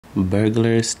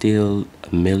Burglars steal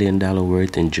 $1 million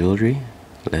worth in jewelry?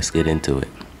 Let's get into it.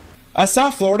 A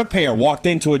South Florida pair walked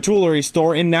into a jewelry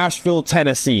store in Nashville,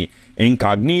 Tennessee,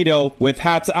 incognito, with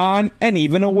hats on and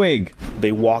even a wig.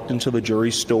 They walked into the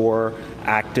jewelry store,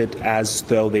 acted as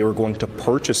though they were going to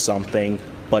purchase something,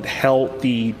 but held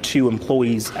the two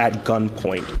employees at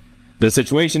gunpoint. The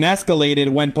situation escalated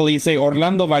when police say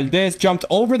Orlando Valdez jumped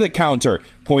over the counter,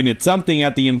 pointed something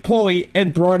at the employee,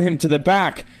 and brought him to the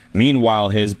back. Meanwhile,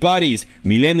 his buddies,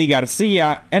 Mileni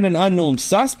Garcia and an unknown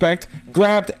suspect,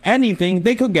 grabbed anything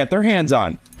they could get their hands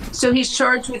on. So he's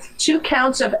charged with 2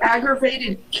 counts of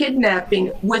aggravated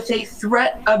kidnapping with a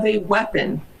threat of a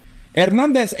weapon.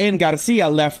 Hernandez and Garcia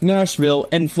left Nashville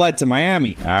and fled to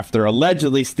Miami after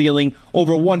allegedly stealing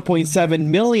over $1.7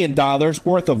 million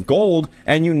worth of gold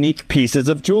and unique pieces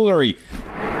of jewelry.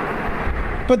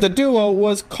 But the duo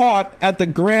was caught at the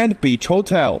Grand Beach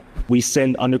Hotel. We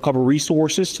send undercover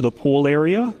resources to the pool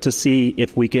area to see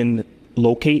if we can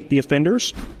locate the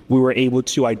offenders. We were able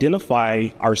to identify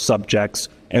our subjects,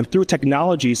 and through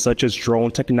technology such as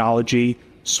drone technology,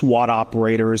 SWAT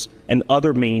operators, and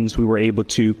other means, we were able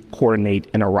to coordinate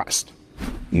an arrest.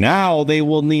 Now they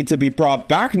will need to be brought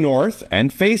back north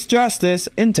and face justice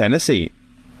in Tennessee.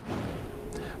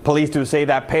 Police do say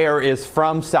that pair is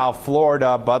from South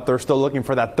Florida, but they're still looking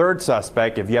for that third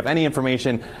suspect. If you have any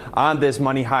information on this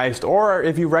money heist, or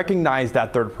if you recognize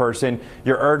that third person,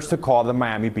 you're urged to call the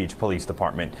Miami Beach Police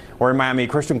Department. We're in Miami.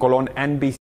 Christian Colon,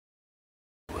 NBC.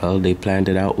 Well, they planned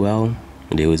it out well.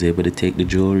 They was able to take the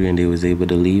jewelry and they was able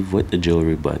to leave with the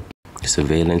jewelry, but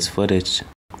surveillance footage,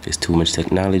 there's too much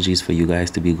technologies for you guys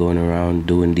to be going around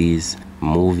doing these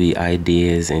movie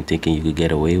ideas and thinking you could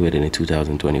get away with it in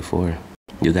 2024.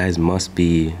 You guys must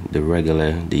be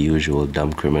the usual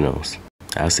dumb criminals.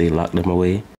 I'll say lock them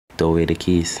away, throw away the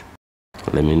keys.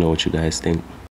 Let me know what you guys think.